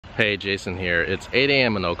Hey, Jason here. It's 8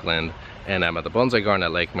 a.m. in Oakland and I'm at the Bonsai Garden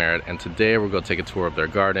at Lake Merritt, and today we're going to take a tour of their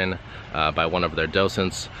garden by one of their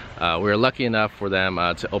docents. We were lucky enough for them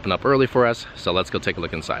to open up early for us, so let's go take a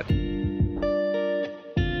look inside.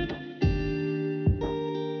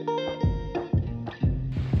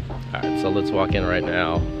 Alright, so let's walk in right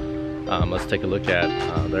now. Let's take a look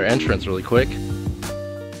at their entrance really quick.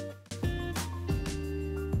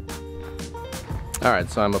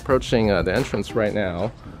 Alright, so I'm approaching the entrance right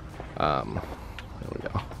now. There we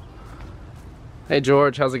go. Hey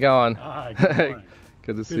George, how's it going? Hi, good morning.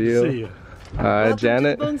 Good to see you. Hi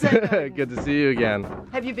Janet. Good to see you again.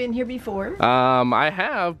 Have you been here before? I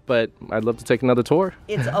have, but I'd love to take another tour.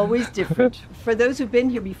 It's always different. For those who've been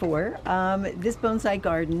here before, this bonsai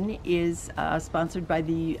garden is sponsored by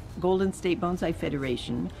the Golden State Bonsai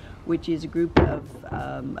Federation, which is a group of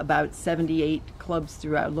about 78 clubs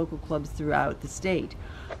throughout, local clubs throughout the state.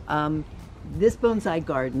 This bonsai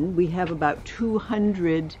garden, we have about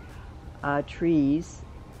 200 trees,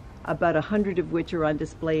 about 100 of which are on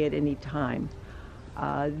display at any time.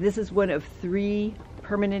 This is one of 3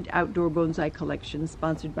 permanent outdoor bonsai collections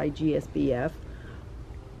sponsored by GSBF.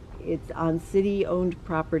 It's on city-owned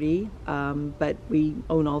property, but we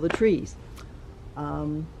own all the trees.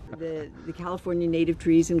 The California native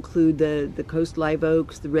trees include the coast live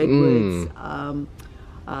oaks, the redwoods,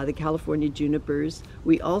 the California junipers.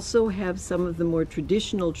 We also have some of the more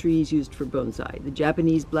traditional trees used for bonsai. The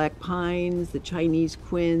Japanese black pines, the Chinese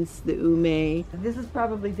quince, the ume. This is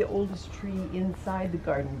probably the oldest tree inside the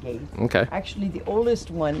garden gate. Okay. Actually, the oldest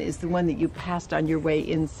one is the one that you passed on your way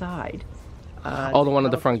inside. The one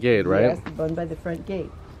at the front gate, right? Yes, the one by the front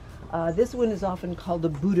gate. This one is often called a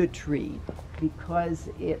Buddha tree because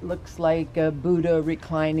it looks like a Buddha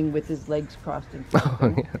reclining with his legs crossed in front of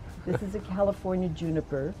him. This is a California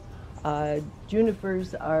juniper.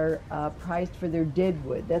 Junipers are prized for their dead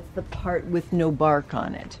wood. That's the part with no bark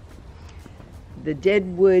on it. The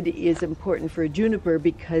dead wood is important for a juniper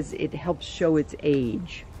because it helps show its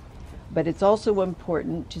age. But it's also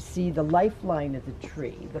important to see the lifeline of the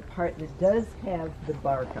tree, the part that does have the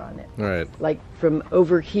bark on it. Right. Like from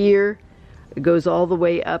over here, it goes all the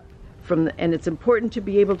way up and it's important to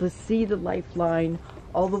be able to see the lifeline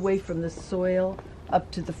all the way from the soil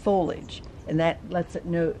up to the foliage. And that lets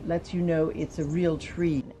you know it's a real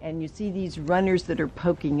tree. And you see these runners that are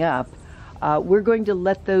poking up. We're going to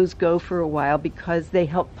let those go for a while because they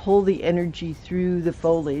help pull the energy through the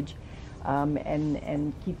foliage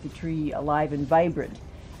and keep the tree alive and vibrant.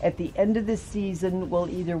 At the end of the season, we'll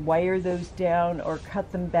either wire those down or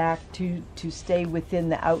cut them back to stay within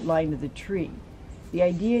the outline of the tree. The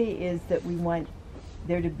idea is that we want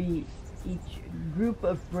there to be each group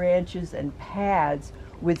of branches and pads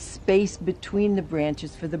with space between the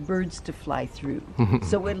branches for the birds to fly through.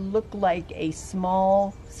 So it'll look like a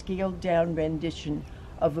small, scaled down rendition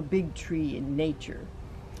of a big tree in nature.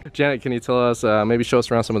 Janet, can you tell us, maybe show us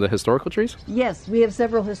around some of the historical trees? Yes, we have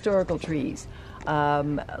several historical trees.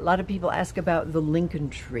 A lot of people ask about the Lincoln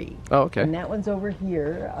tree. Oh, okay. And that one's over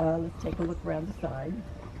here. Let's take a look around the side.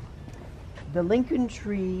 The Lincoln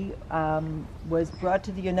tree was brought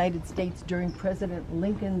to the United States during President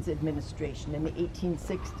Lincoln's administration in the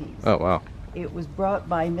 1860s. Oh, wow. It was brought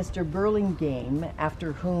by Mr. Burlingame,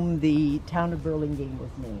 after whom the town of Burlingame was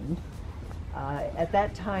named. At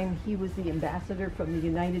that time, he was the ambassador from the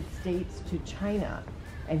United States to China,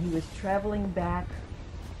 and he was traveling back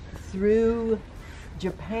through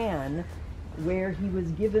Japan, where he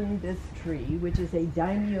was given this tree, which is a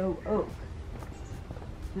daimyo oak.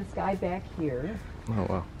 This guy back here. Oh,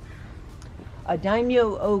 wow. A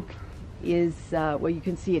daimyo oak is, well, you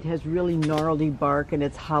can see it has really gnarly bark and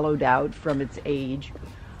it's hollowed out from its age.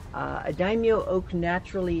 A daimyo oak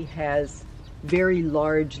naturally has very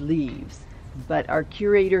large leaves, but our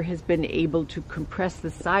curator has been able to compress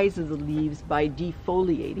the size of the leaves by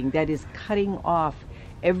defoliating, that is, cutting off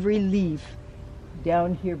every leaf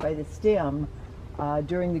down here by the stem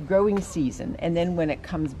during the growing season, and then when it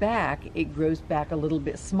comes back, it grows back a little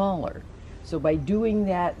bit smaller. So by doing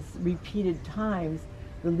that repeated times,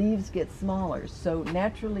 the leaves get smaller. So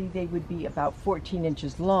naturally they would be about 14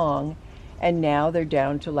 inches long, and now they're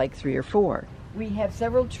down to like 3 or 4. We have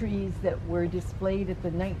several trees that were displayed at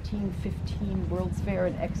the 1915 World's Fair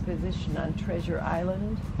and Exposition on Treasure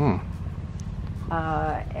Island.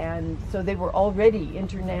 And so they were already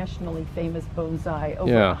internationally famous bonsai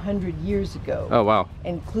over 100 years ago. Oh, wow.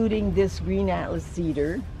 Including this green atlas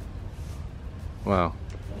cedar. Wow.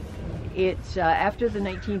 It's after the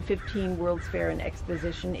 1915 World's Fair and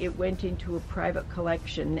Exposition, it went into a private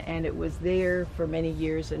collection, and it was there for many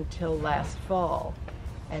years until last fall.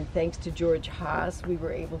 And thanks to George Haas, we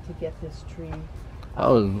were able to get this tree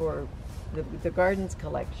for the gardens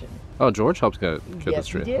collection. Oh, George helped get Yes, this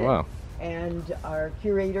tree. he did. Wow. And our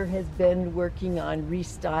curator has been working on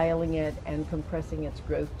restyling it and compressing its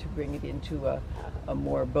growth to bring it into a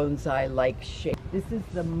more bonsai-like shape. This is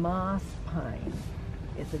the moss pine.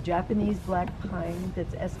 It's a Japanese black pine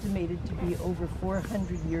that's estimated to be over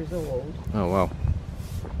 400 years old. Oh, wow.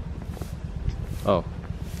 Oh,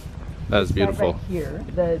 that is beautiful. Right here,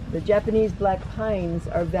 the Japanese black pines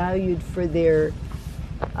are valued for their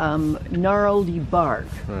gnarly bark.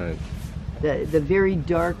 Right. The very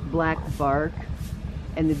dark black bark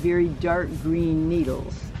and the very dark green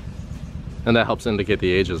needles. And that helps indicate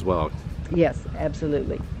the age as well. Yes,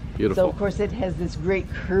 absolutely. Beautiful. So of course it has this great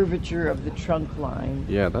curvature of the trunk line.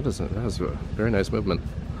 Yeah, that is a very nice movement.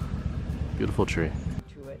 Beautiful tree.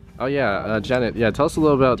 To it. Oh yeah, Janet, yeah, tell us a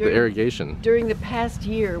little about the irrigation. During the past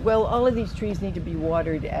year, well, all of these trees need to be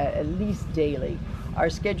watered at least daily. Our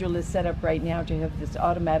schedule is set up right now to have this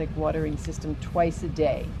automatic watering system twice a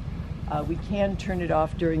day. We can turn it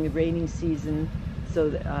off during the rainy season so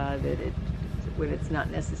that, when it's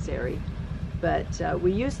not necessary. But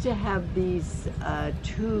we used to have these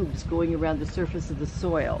tubes going around the surface of the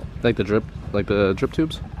soil. Like the drip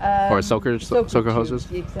tubes? Or soaker hoses?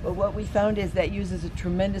 But what we found is that uses a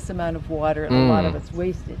tremendous amount of water and a lot of it's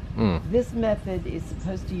wasted. This method is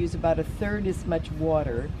supposed to use about 1/3 as much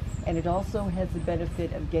water, and it also has the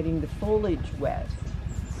benefit of getting the foliage wet.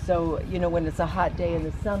 So, you know, when it's a hot day in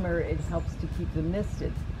the summer, it helps to keep them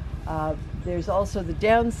misted. There's also the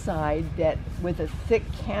downside that with a thick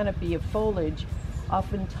canopy of foliage,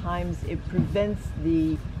 oftentimes it prevents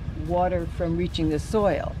the water from reaching the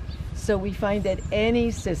soil. So we find that any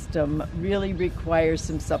system really requires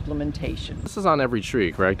some supplementation. This is on every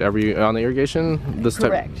tree, correct? On the irrigation? This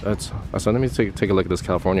Correct. So let me take a look at this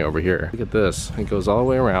California over here. Look at this. It goes all the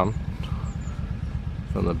way around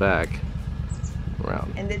from the back.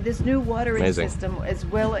 Around. And this new watering system, as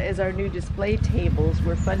well as our new display tables,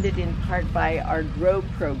 were funded in part by our GROW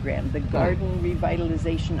program, the Garden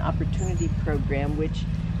Revitalization Opportunity Program, which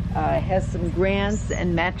has some grants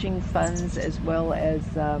and matching funds, as well as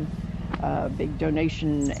a big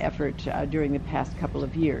donation effort during the past couple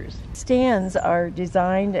of years. Stands are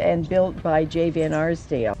designed and built by Jay Van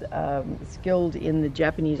Arsdale, skilled in the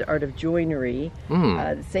Japanese art of joinery,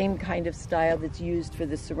 the same kind of style that's used for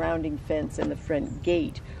the surrounding fence and the front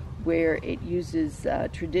gate, where it uses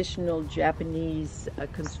traditional Japanese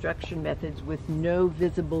construction methods with no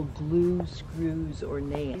visible glue, screws, or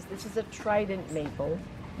nails. This is a trident maple.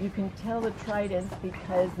 You can tell the trident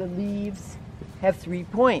because the leaves have 3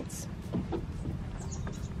 points.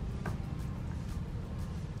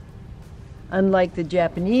 Unlike the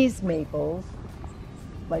Japanese maples,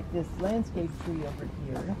 like this landscape tree over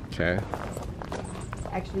here. Okay.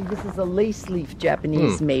 Actually, this is a lace leaf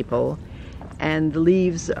Japanese maple, and the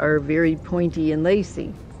leaves are very pointy and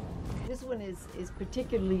lacy. This one is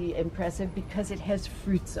particularly impressive because it has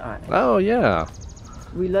fruits on it. Oh, yeah.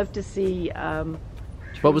 We love to see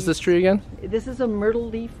What was this tree again? This is a myrtle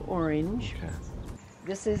leaf orange. Okay.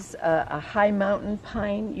 This is a high mountain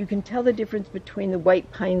pine. You can tell the difference between the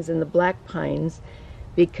white pines and the black pines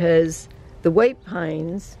because the white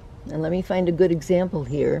pines, and let me find a good example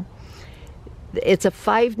here, it's a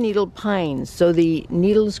 5-needle pine, so the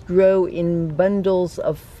needles grow in bundles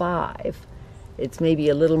of 5. It's maybe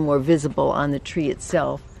a little more visible on the tree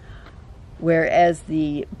itself, whereas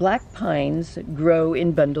the black pines grow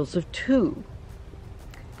in bundles of 2.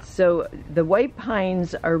 So the white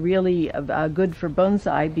pines are really good for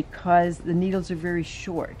bonsai because the needles are very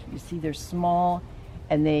short. You see, they're small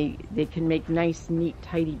and they can make nice, neat,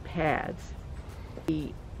 tidy pads.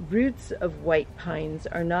 The roots of white pines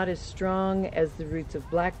are not as strong as the roots of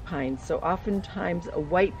black pines, so oftentimes a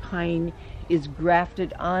white pine is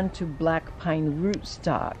grafted onto black pine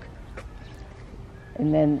rootstock.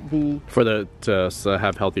 And then to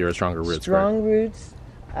have healthier, stronger roots. Strong roots,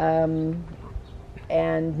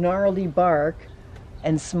 and gnarly bark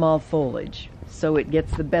and small foliage, so it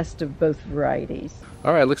gets the best of both varieties.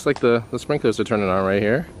 All right, looks like the sprinklers are turning on right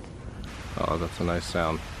here. Oh, that's a nice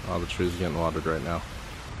sound. All the trees are getting watered right now.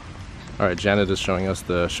 All right, Janet is showing us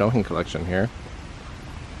the Shohin collection here.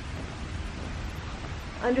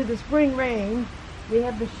 Under the spring rain, we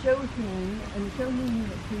have the Shohin, and the Shohin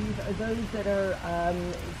trees are those that are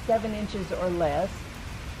 7 inches or less.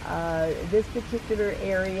 This particular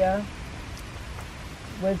area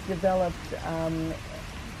was developed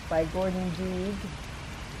by Gordon Deeg,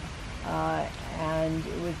 and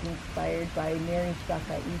it was inspired by Mary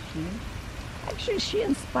Takaichi. Actually, she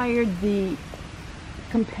inspired the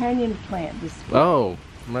companion plant display. Oh,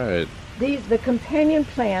 right. The companion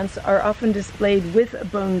plants are often displayed with a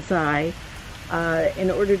bonsai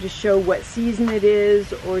in order to show what season it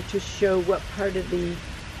is or to show what part of the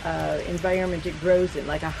environment it grows in.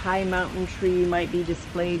 Like a high mountain tree might be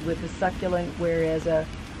displayed with a succulent, whereas a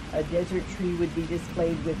desert tree would be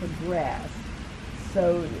displayed with a grass.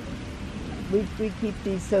 So we keep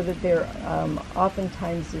these so that they're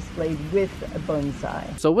oftentimes displayed with a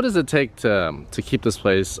bonsai. So what does it take to keep this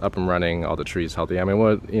place up and running, all the trees healthy? I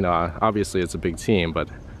mean, obviously it's a big team, but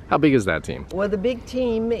how big is that team? Well, the big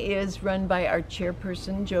team is run by our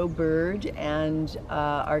chairperson, Joe Bird, and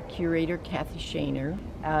our curator, Kathy Shaner.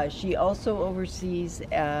 She also oversees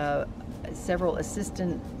several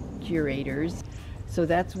assistant curators. So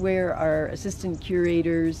that's where our assistant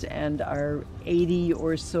curators and our 80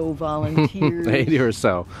 or so volunteers. 80 or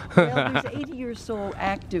so. Well, there's 80 or so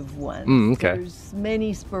active ones. Okay. There's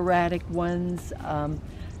many sporadic ones.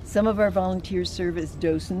 Some of our volunteers serve as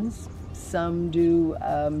docents. Some do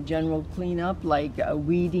general cleanup, like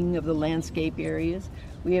weeding of the landscape areas.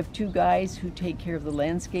 We have 2 guys who take care of the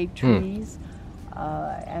landscape trees.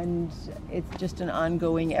 And it's just an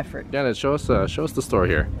ongoing effort. Janet, show us the store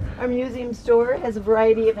here. Our museum store has a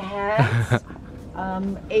variety of hats,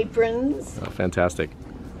 aprons. Oh, fantastic.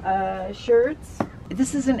 Shirts.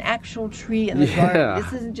 This is an actual tree in the garden.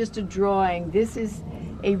 This isn't just a drawing. This is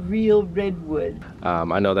a real redwood.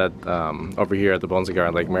 I know that over here at the Bonsai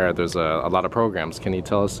Garden Lake Merritt, there's a lot of programs. Can you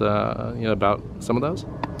tell us about some of those?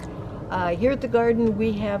 Here at the garden,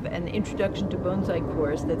 we have an Introduction to Bonsai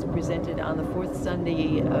course that's presented on the 4th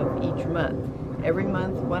Sunday of each month. Every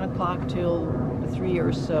month, 1 o'clock till 3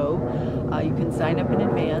 or so. You can sign up in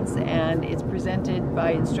advance, and it's presented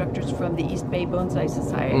by instructors from the East Bay Bonsai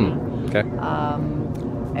Society. Okay.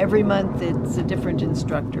 Every month, it's a different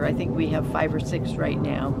instructor. I think we have 5 or 6 right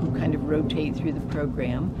now who kind of rotate through the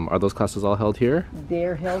program. Are those classes all held here?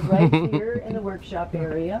 They're held right here in the workshop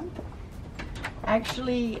area.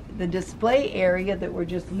 Actually, the display area that we're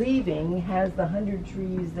just leaving has the 100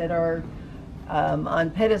 trees that are on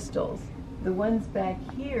pedestals. The ones back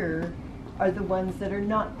here are the ones that are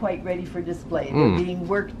not quite ready for display. They're being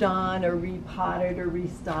worked on or repotted or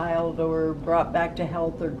restyled or brought back to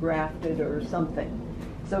health or grafted or something.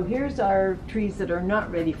 So here's our trees that are not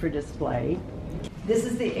ready for display. This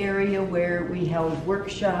is the area where we held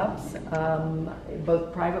workshops,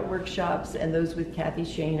 both private workshops and those with Kathy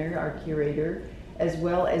Shaner, our curator, as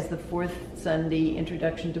well as the 4th Sunday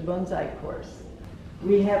Introduction to Bonsai course.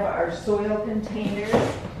 We have our soil containers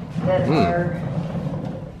that are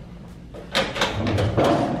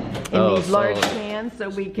in these large cans, so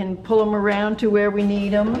we can pull them around to where we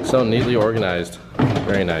need them. So neatly organized.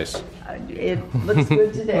 Very nice. It looks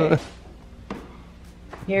good today.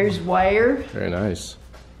 Here's wire. Very nice.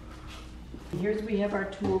 Here's we have our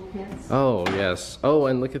toolkits. Oh, yes. Oh,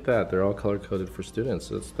 and look at that. They're all color-coded for students.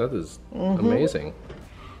 That is amazing.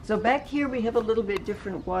 So back here we have a little bit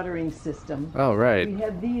different watering system. Oh, right. We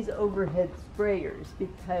have these overhead sprayers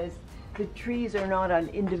because the trees are not on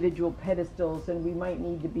individual pedestals and we might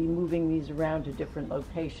need to be moving these around to different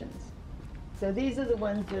locations. So these are the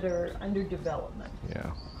ones that are under development.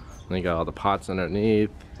 Yeah. And you got all the pots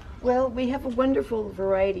underneath. Well, we have a wonderful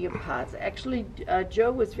variety of pots. Actually,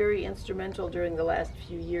 Joe was very instrumental during the last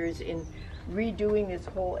few years in redoing this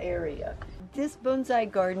whole area. This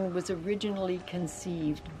bonsai garden was originally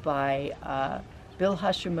conceived by Bill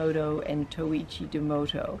Hashimoto and Toichi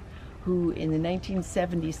Demoto, who in the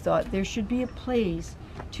 1970s thought there should be a place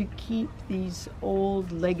to keep these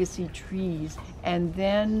old legacy trees. And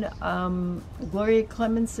then Gloria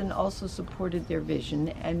Clemenson also supported their vision,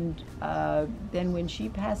 and then when she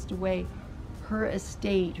passed away, her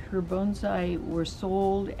estate, her bonsai were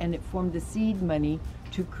sold, and it formed the seed money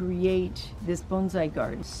to create this bonsai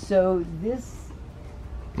garden. So this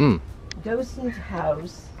docent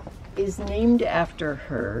house is named after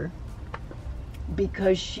her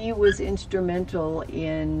because she was instrumental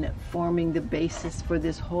in forming the basis for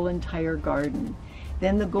this whole entire garden.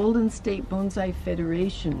 Then the Golden State Bonsai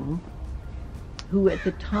Federation, who at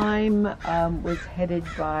the time was headed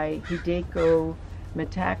by Hideko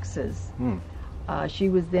Metaxas, she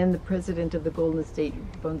was then the president of the Golden State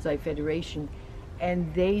Bonsai Federation,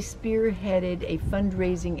 and they spearheaded a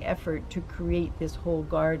fundraising effort to create this whole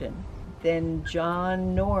garden. Then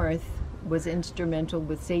John North was instrumental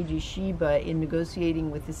with Seiji Shiba in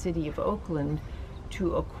negotiating with the city of Oakland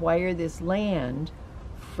to acquire this land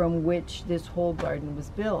from which this whole garden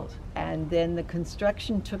was built. And then the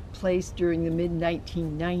construction took place during the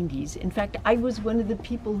mid-1990s. In fact, I was one of the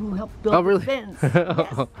people who helped build the fence.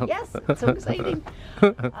 Yes, yes, so exciting.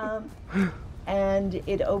 And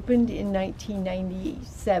it opened in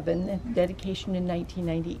 1997, dedication in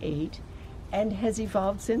 1998, and has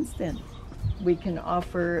evolved since then. We can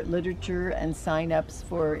offer literature and sign-ups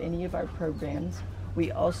for any of our programs.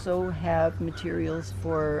 We also have materials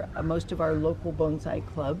for most of our local bonsai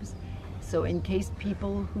clubs. So in case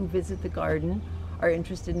people who visit the garden are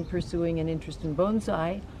interested in pursuing an interest in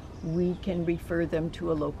bonsai, we can refer them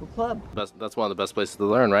to a local club. That's one of the best places to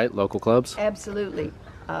learn, right? Local clubs? Absolutely.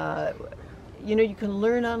 You know, you can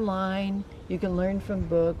learn online, you can learn from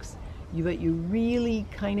books, but you really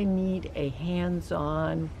kind of need a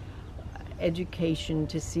hands-on education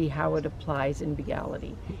to see how it applies in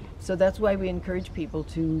reality. So that's why we encourage people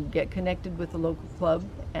to get connected with the local club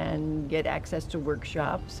and get access to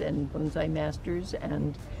workshops and bonsai masters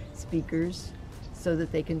and speakers so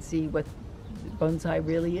that they can see what bonsai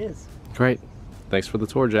really is. Great. Thanks for the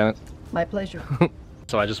tour, Janet. My pleasure.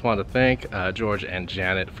 So I just wanted to thank George and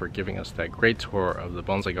Janet for giving us that great tour of the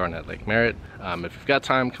bonsai garden at Lake Merritt. If you've got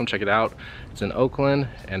time, come check it out. It's in Oakland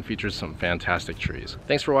and features some fantastic trees.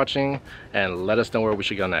 Thanks for watching, and let us know where we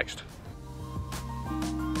should go next.